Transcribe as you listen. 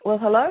Well,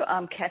 hello,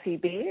 I'm Kathy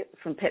Beer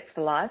from Pets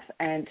for Life,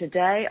 and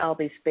today I'll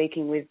be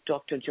speaking with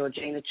Dr.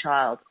 Georgina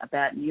Childs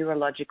about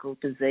neurological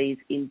disease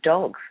in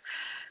dogs.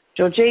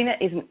 Georgina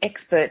is an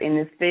expert in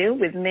this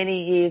field with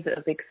many years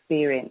of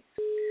experience.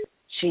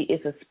 She is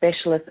a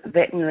specialist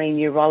veterinary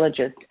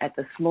neurologist at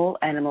the Small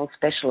Animal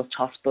Specialist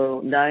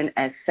Hospital known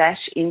as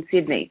SASH in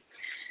Sydney.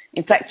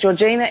 In fact,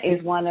 Georgina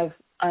is one of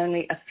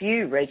only a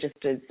few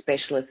registered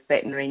specialist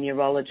veterinary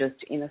neurologists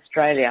in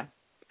Australia.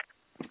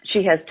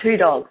 She has two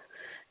dogs,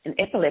 an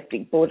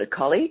epileptic border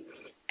collie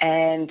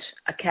and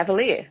a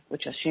cavalier,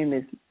 which I assume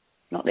is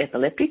not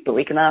epileptic, but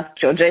we can ask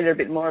Georgina a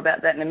bit more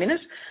about that in a minute.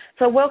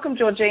 So welcome,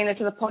 Georgina,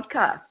 to the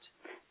podcast.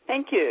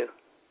 Thank you.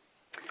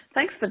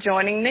 Thanks for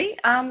joining me.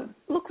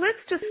 Look, let's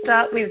just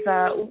start with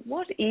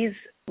what is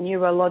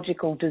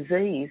neurological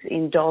disease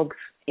in dogs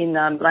in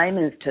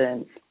layman's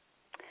terms?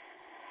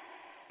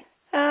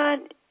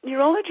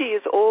 Neurology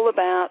is all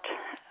about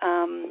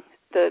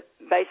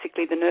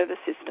basically the nervous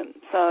system.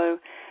 So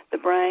the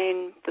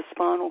brain, the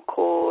spinal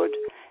cord,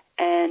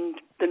 and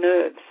the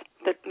nerves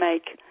that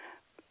make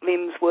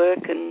limbs work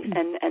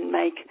and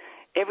make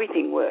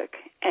everything work.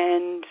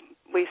 And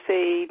we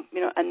see,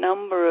 a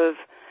number of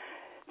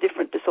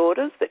different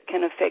disorders that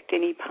can affect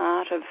any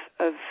part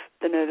of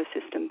the nervous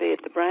system, be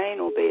it the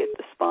brain or be it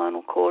the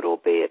spinal cord or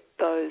be it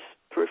those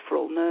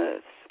peripheral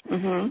nerves.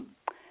 Mm-hmm.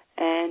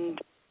 And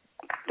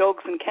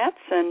dogs and cats,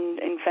 and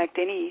in fact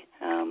any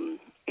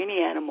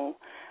animal,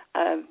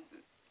 are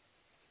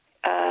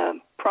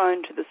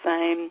prone to the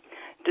same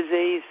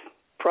disease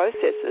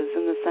processes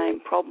and the same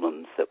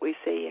problems that we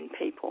see in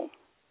people.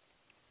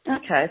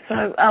 Okay,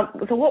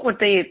 so what would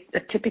be a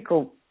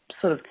typical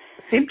sort of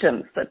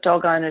symptoms that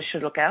dog owners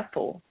should look out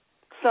for?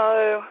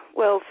 So,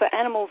 well, for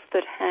animals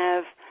that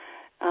have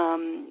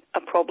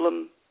a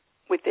problem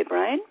with their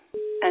brain,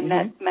 and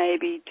that may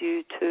be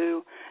due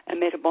to a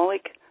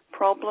metabolic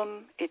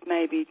problem, it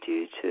may be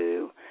due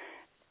to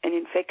an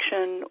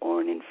infection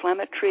or an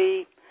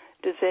inflammatory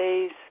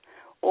disease,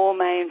 or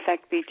may in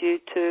fact be due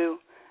to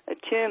a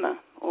tumour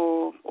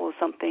or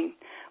something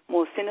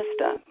more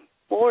sinister,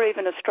 or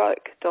even a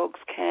stroke. Dogs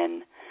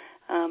can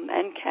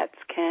and cats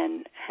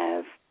can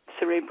have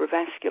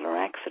cerebrovascular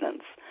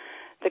accidents.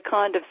 The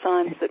kind of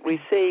signs that we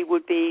see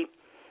would be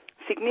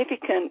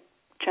significant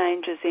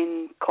changes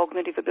in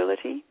cognitive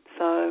ability,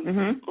 so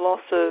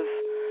loss of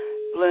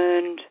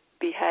learned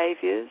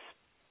behaviours,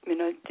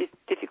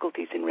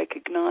 difficulties in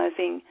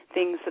recognising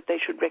things that they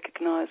should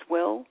recognise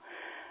well,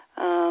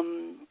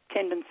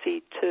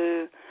 tendency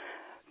to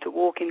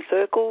walk in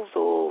circles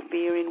or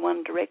veer in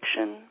one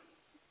direction,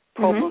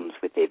 problems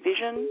with their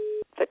vision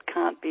that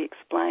can't be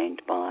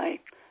explained by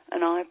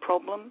an eye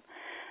problem,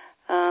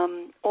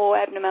 or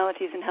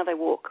abnormalities in how they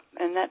walk.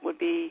 And that would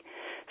be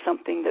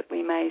something that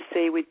we may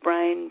see with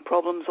brain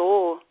problems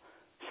or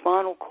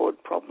spinal cord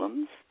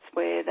problems,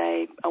 where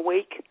they are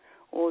weak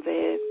or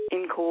they're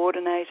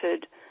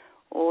incoordinated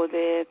or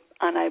they're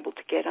unable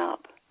to get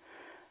up.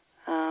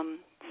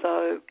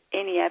 So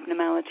any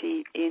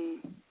abnormality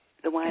in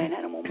the way an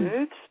animal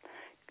moves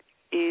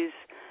is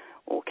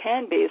or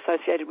can be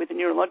associated with a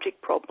neurologic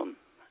problem.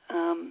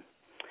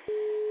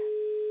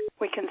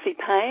 We can see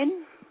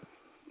pain.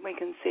 We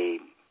can see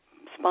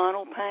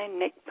spinal pain,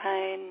 neck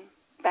pain,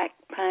 back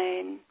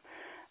pain.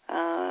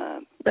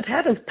 But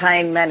how does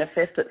pain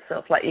manifest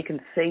itself? Like you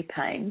can see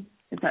pain.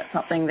 Is that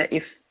something that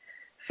you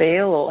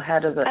feel, or how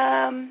does it?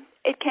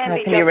 It can how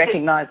be. Can you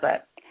recognise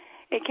that?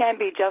 It can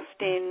be just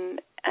in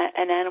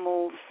an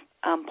animal's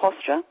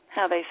posture,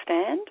 how they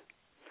stand,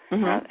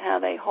 how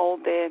they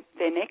hold their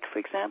neck, for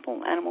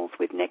example. Animals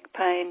with neck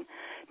pain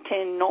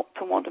tend not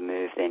to want to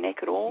move their neck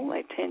at all.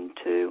 They tend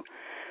to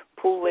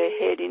pull their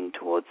head in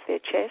towards their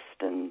chest,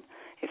 and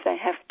if they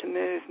have to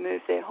move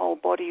their whole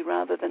body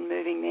rather than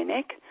moving their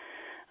neck,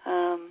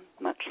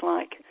 much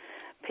like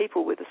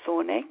people with a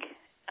sore neck.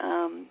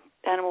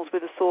 Animals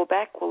with a sore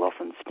back will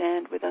often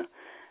stand with a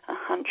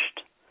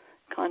hunched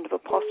kind of a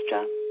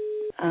posture.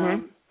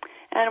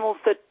 Animals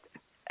that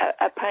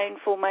are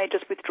painful may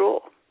just withdraw,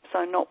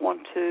 so not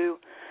want to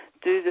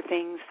do the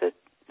things that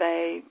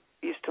they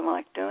used to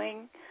like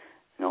doing,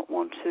 not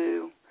want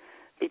to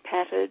be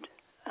patted,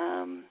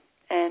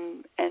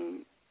 and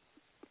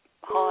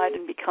hide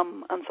and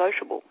become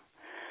unsociable.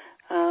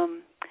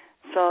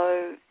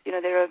 So,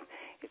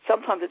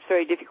 sometimes it's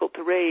very difficult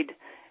to read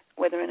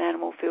whether an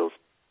animal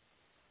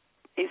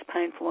is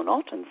painful or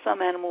not, and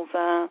some animals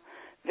are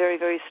very,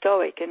 very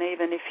stoic, and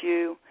even if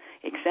you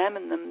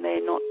examine them,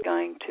 they're not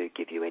going to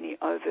give you any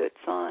overt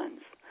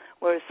signs,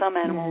 whereas some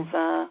animals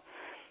are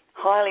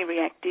highly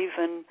reactive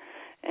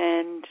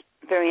and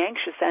very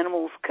anxious.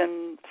 Animals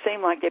can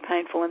seem like they're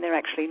painful and they're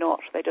actually not.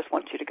 They just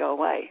want you to go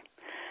away.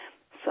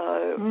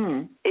 So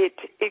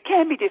it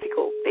can be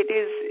difficult. It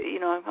is,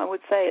 I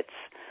would say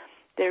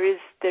there is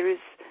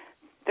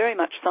very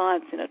much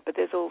science in it, but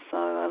there's also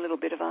a little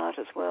bit of art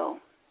as well.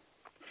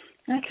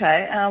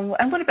 Okay,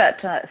 and what about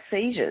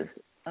seizures?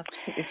 I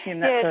assume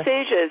that's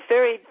seizures.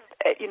 Very,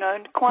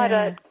 quite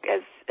as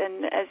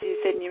you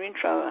said in your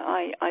intro,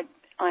 I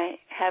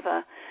have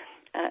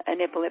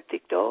an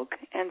epileptic dog,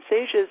 and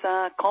seizures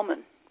are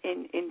common,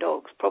 in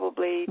dogs.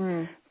 Probably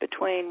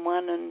between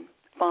 1 and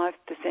 5%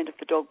 of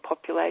the dog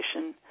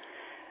population,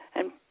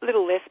 and a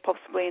little less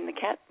possibly in the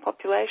cat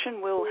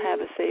population, will have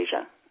a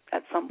seizure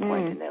at some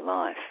point in their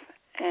life.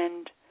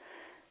 And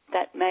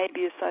that may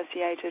be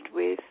associated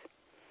with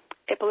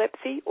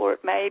epilepsy, or it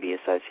may be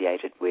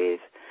associated with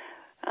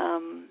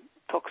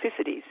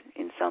toxicities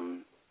in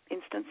some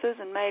instances,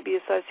 and may be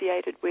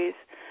associated with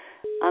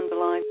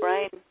underlying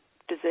brain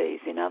disease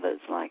in others,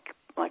 like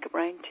a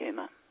brain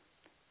tumour.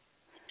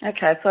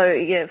 Okay, so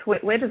yes,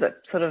 where does it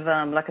sort of,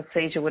 like a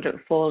seizure, would it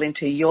fall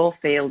into your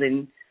field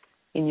in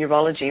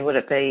neurology? Would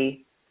it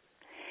be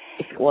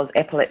if it was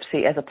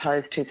epilepsy as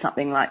opposed to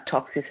something like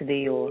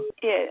toxicity or?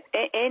 Yeah,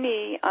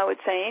 I would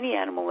say any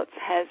animal that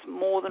has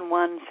more than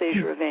one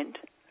seizure event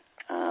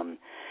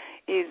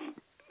is,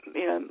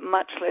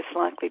 much less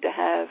likely to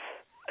have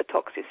a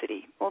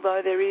toxicity.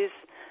 Although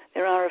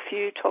there are a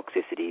few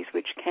toxicities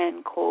which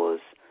can cause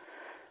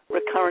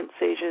recurrent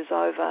seizures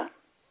over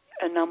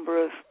a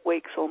number of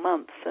weeks or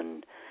months,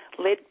 and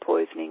lead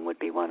poisoning would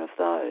be one of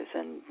those.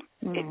 And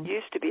it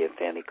used to be a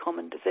fairly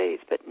common disease,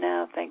 but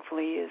now,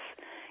 thankfully,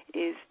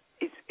 is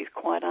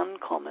quite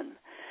uncommon.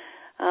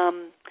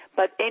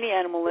 But any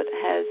animal that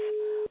has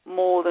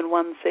more than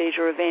one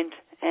seizure event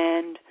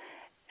and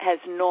has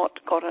not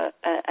got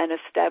an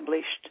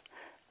established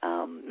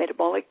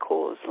metabolic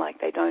cause, like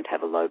they don't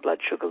have a low blood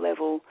sugar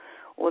level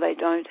or they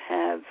don't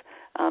have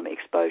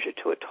exposure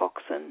to a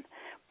toxin,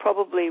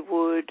 probably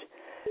would,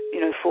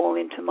 fall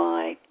into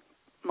my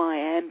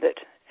ambit.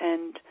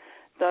 And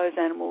those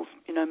animals,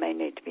 may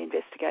need to be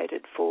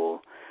investigated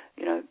for,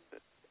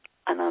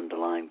 an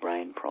underlying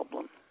brain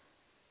problem.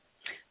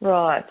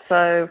 Right.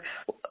 So,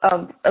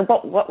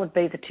 what would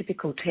be the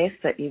typical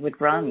test that you would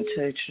run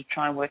to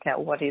try and work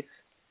out what is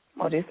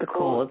the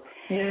cause?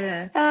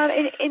 Yeah.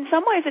 In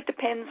some ways, it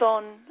depends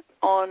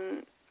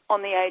on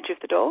the age of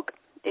the dog.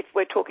 If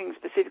we're talking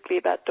specifically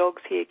about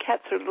dogs here,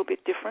 cats are a little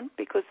bit different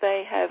because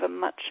they have a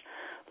much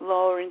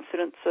lower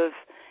incidence of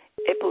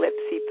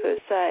epilepsy per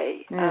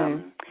se,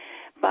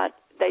 but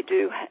they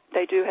do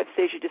have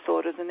seizure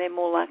disorders, and they're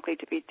more likely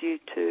to be due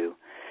to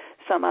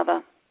some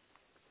other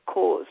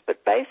cause.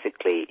 But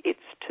basically, it's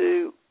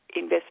to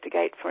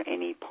investigate for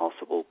any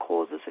possible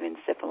causes of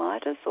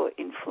encephalitis or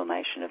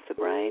inflammation of the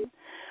brain,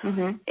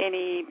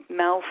 any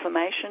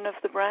malformation of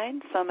the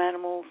brain. Some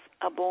animals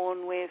are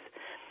born with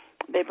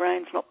their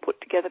brains not put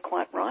together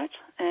quite right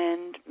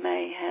and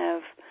may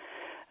have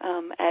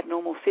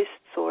abnormal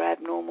cysts or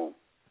abnormal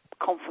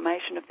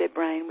conformation of their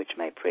brain, which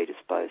may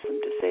predispose them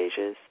to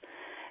seizures.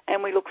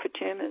 And we look for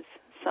tumours.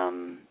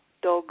 Some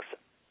dogs,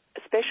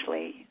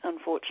 especially,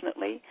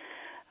 unfortunately,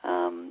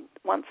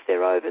 once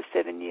they're over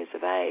 7 years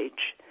of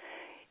age,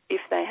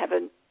 if they have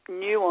a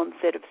new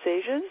onset of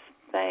seizures,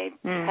 they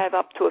have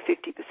up to a 50%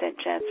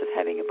 chance of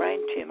having a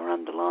brain tumour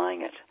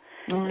underlying it.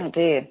 Oh,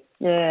 dear.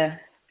 Yeah.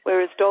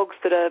 Whereas dogs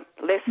that are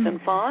less than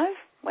 5,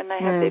 when they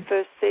have their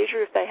first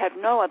seizure, if they have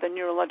no other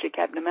neurologic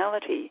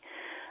abnormality,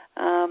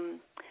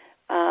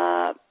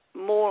 are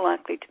more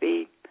likely to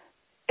be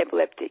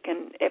epileptic.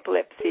 And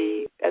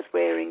epilepsy, as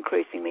we're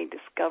increasingly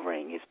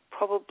discovering, is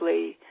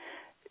probably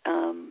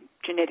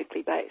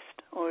genetically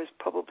based, or has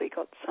probably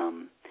got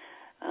some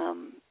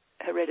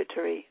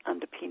hereditary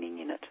underpinning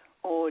in it,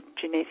 or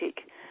genetic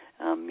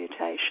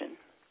mutation.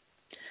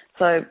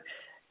 So,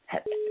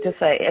 to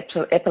say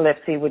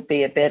epilepsy would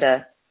be a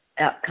better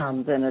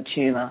outcome than a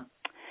tumour.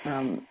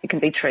 It can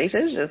be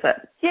treated, is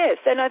that? Yes,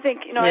 and I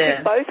think, I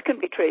think both can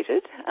be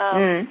treated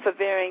for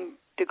varying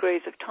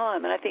degrees of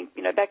time. And I think,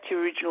 back to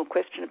your original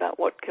question about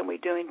what can we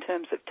do in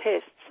terms of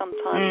tests,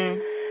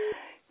 sometimes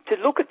to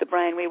look at the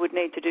brain we would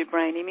need to do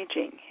brain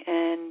imaging,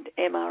 and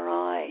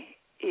MRI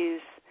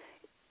is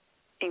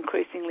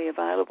increasingly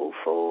available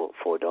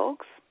for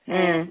dogs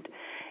and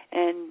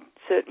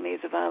certainly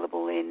is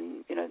available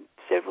in,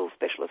 several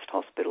specialist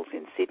hospitals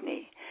in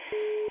Sydney.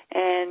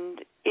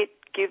 And it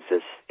gives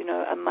us,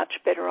 a much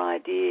better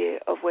idea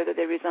of whether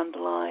there is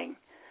underlying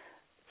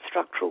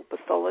structural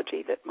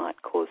pathology that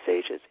might cause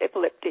seizures.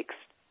 Epileptics,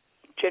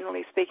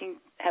 generally speaking,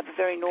 have a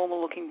very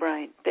normal-looking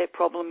brain. Their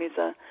problem is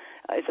a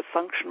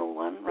functional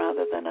one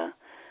rather than a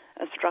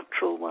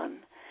structural one.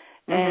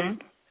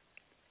 And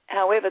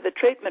however, the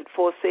treatment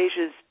for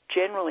seizures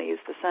generally is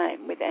the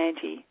same with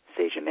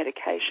anti-seizure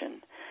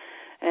medication.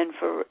 And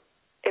for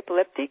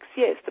epileptics,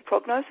 yes, the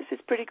prognosis is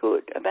pretty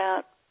good.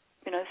 About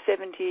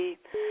 70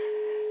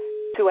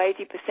 to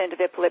 80% of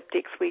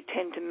epileptics, we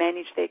tend to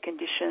manage their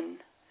condition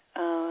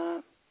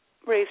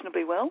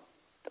reasonably well.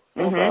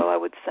 Although I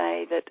would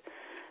say that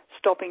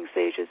stopping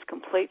seizures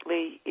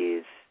completely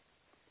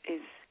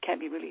can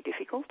be really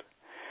difficult.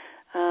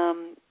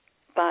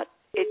 But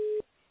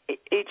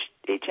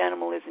each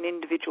animal is an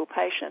individual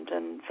patient,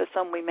 and for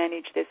some we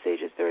manage their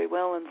seizures very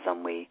well, and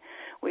some we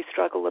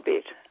struggle a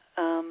bit.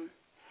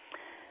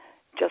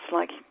 Just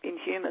like in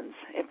humans,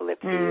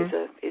 epilepsy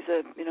is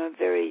a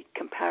very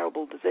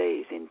comparable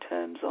disease in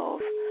terms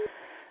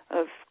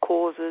of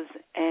causes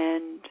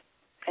and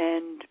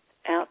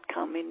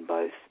outcome in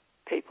both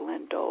people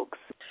and dogs.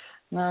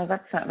 No,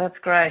 that's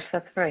great.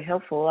 That's very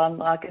helpful.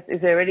 I guess,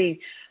 is there any,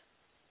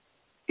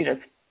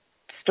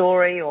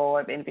 story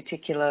or in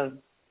particular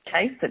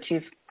case that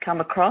you've come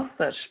across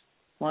that,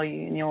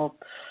 in your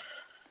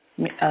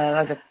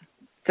over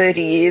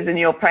 30 years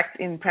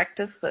in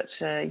practice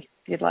that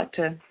you'd like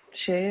to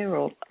share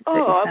or?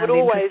 I would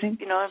always,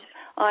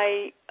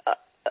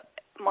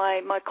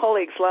 my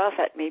colleagues laugh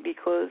at me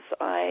because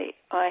I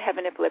have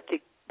an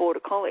epileptic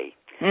border collie,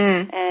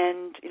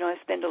 and I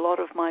spend a lot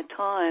of my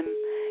time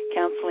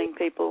counselling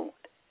people,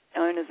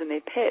 owners and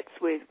their pets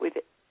with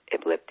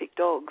epileptic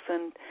dogs,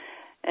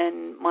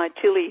 and my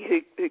Tilly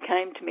who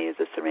came to me as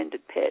a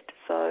surrendered pet,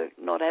 so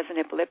not as an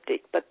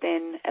epileptic, but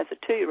then as a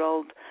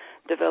 2-year-old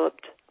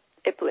developed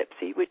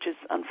epilepsy, which is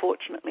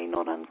unfortunately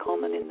not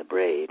uncommon in the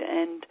breed,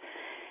 and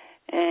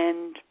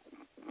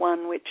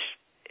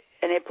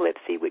an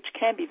epilepsy which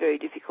can be very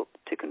difficult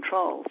to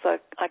control. So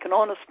I can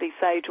honestly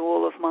say to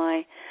all of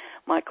my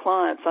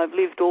clients, I've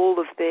lived all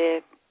of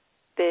their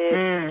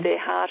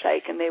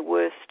heartache and their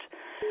worst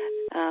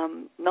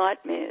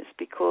nightmares,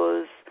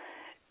 because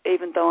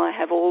even though I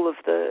have all of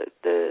the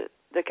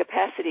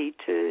capacity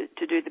to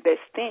do the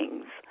best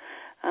things,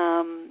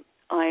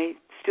 I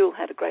still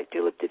had a great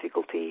deal of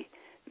difficulty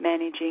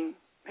managing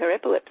her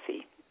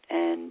epilepsy,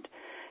 and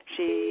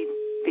she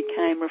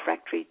became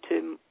refractory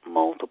to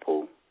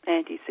multiple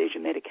anti-seizure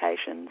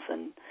medications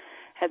and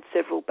had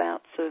several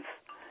bouts of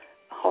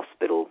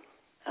hospital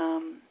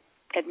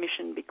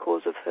admission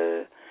because of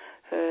her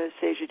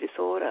seizure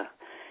disorder.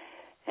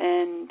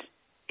 And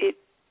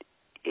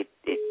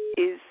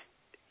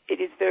it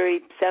is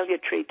very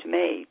salutary to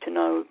me to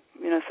know,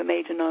 for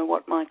me to know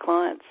what my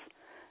clients,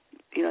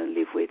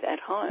 live with at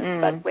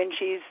home. But when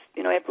she's,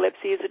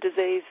 epilepsy is a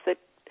disease that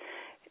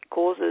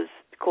causes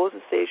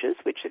seizures,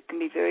 which it can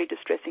be very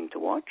distressing to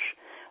watch,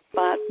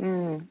 but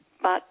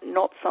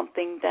not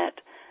something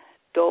that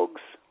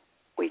dogs,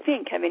 we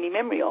think, have any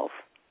memory of.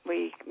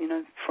 We,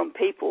 from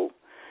people,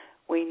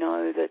 we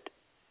know that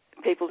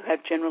people who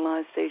have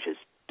generalised seizures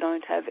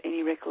don't have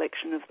any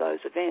recollection of those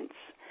events.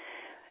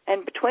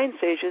 And between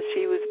seizures,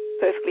 she was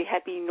perfectly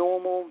happy,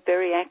 normal,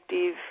 very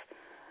active,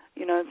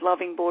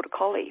 loving border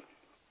collie.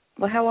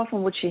 Well, how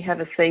often would she have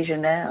a seizure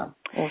now,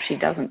 or she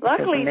doesn't?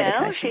 Luckily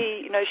now,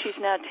 she's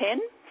now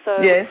 10,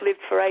 so yes. We've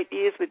lived for 8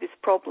 years with this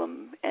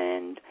problem,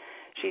 and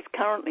she's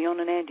currently on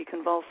an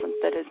anticonvulsant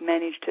that has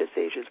managed her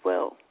seizures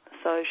well.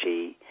 So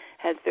she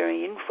has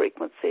very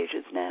infrequent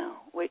seizures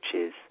now, which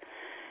is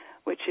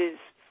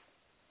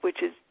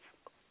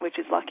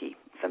lucky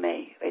for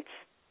me. It's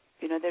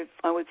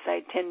I would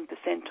say 10%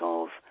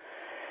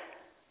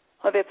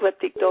 of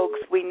epileptic dogs,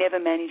 we never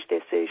manage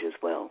their seizures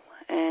well,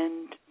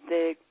 and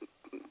they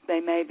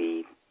may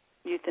be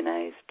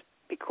euthanized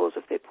because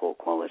of their poor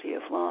quality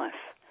of life.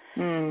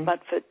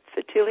 But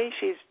for Tilly,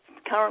 she's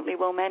currently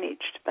well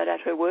managed, but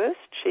at her worst,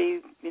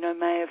 she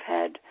may have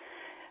had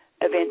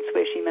events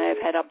where she may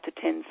have had up to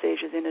 10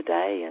 seizures in a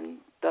day, and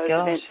those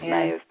events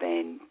may have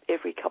been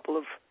every couple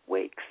of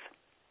weeks.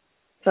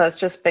 So it's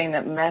just been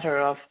a matter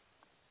of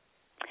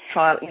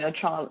trial and error,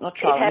 but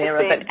working out.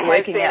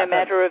 It has been a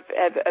matter of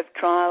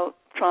trial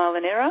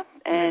and error,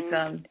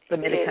 and the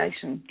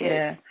medication,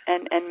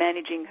 and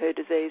managing her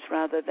disease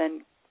rather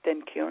than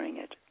curing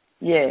it.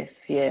 Yes,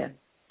 yeah,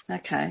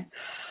 okay.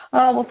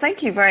 Oh, well,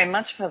 thank you very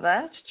much for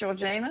that,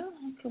 Georgina.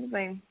 It's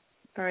been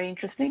very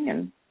interesting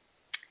and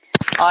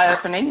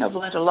eye-opening. I've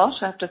learned a lot,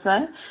 I have to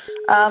say.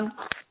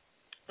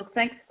 Well,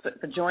 thanks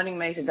for joining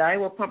me today.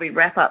 We'll probably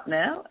wrap up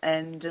now,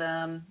 and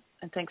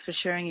thanks for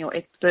sharing your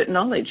expert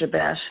knowledge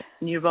about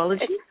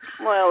neurology.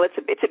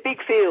 It's a big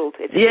field.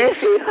 It's a big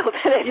field.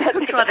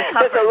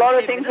 There's a lot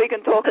of things we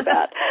can talk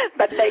about,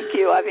 but thank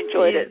you. I've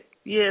enjoyed it.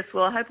 Yes,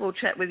 well, I hope we'll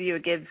chat with you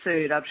again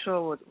soon. I'm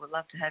sure we'd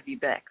love to have you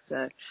back.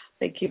 So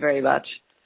thank you very much.